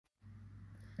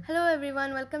Hello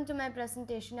everyone, welcome to my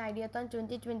presentation IDEATHON'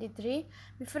 2023.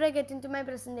 Before I get into my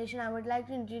presentation, I would like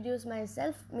to introduce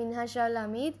myself, Minha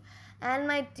Hamid, and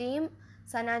my team,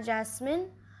 Sana Jasmine,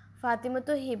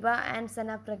 Fatimatu Hiba, and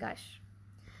Sana Prakash.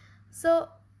 So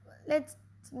let's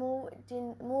move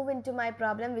into my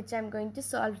problem which I am going to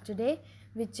solve today,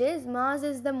 which is Mars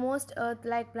is the most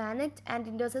Earth-like planet and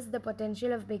endorses the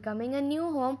potential of becoming a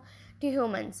new home to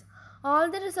humans.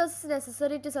 All the resources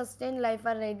necessary to sustain life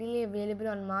are readily available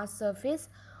on Mars' surface.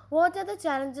 What are the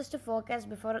challenges to forecast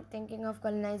before thinking of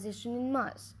colonization in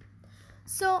Mars?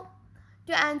 So,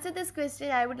 to answer this question,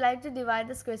 I would like to divide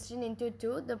this question into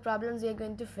two: the problems we are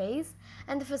going to face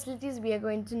and the facilities we are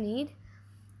going to need.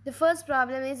 The first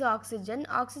problem is oxygen.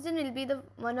 Oxygen will be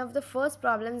one of the first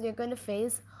problems we are going to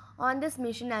face on this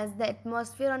mission, as the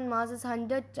atmosphere on Mars is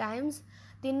 100 times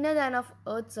thinner than of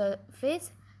Earth's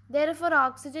surface. Therefore,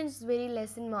 oxygen is very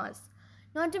less in Mars.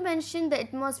 Not to mention, the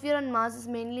atmosphere on Mars is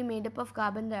mainly made up of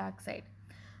carbon dioxide.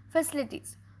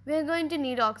 Facilities. We are going to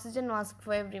need oxygen mask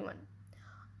for everyone.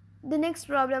 The next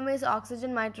problem is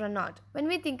oxygen might run out. When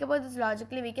we think about this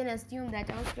logically, we can assume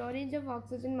that our storage of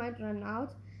oxygen might run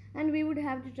out and we would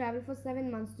have to travel for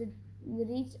 7 months to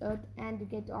reach Earth and to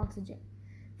get oxygen.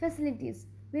 Facilities.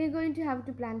 We are going to have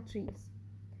to plant trees.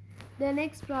 The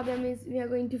next problem is we are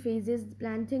going to face is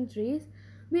planting trees.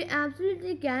 We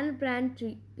absolutely can plant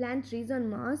trees on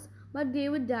Mars, but they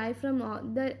would die from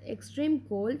the extreme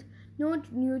cold, no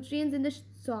nutrients in the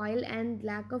soil, and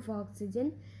lack of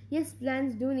oxygen. Yes,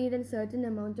 plants do need a certain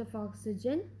amount of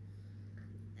oxygen,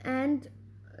 and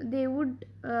they would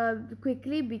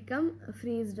quickly become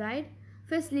freeze-dried.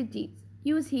 Facilities.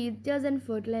 Use heaters and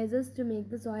fertilizers to make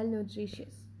the soil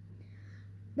nutritious.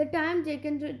 The time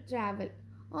taken to travel.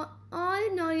 All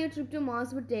in all, your trip to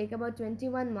Mars would take about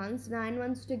 21 months, 9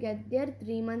 months to get there,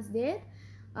 3 months there,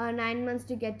 9 months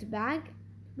to get back.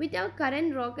 With our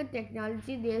current rocket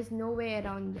technology, there is no way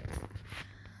around this.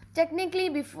 Technically,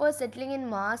 before settling in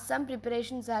Mars, some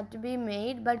preparations had to be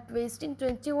made, but wasting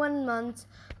 21 months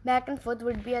back and forth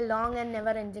would be a long and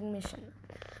never-ending mission.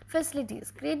 Facilities.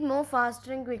 Create more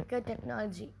faster and quicker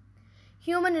technology.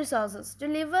 Human resources. To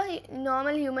live a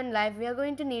normal human life, we are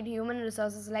going to need human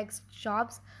resources like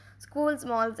shops, schools,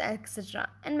 malls, etc.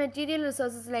 and material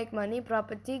resources like money,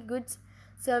 property, goods,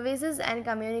 services, and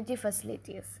community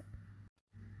facilities.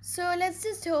 So let's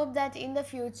just hope that in the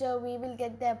future we will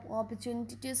get the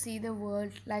opportunity to see the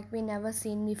world like we never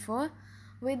seen before.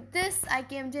 With this, I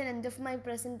came to an end of my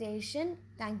presentation.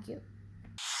 Thank you.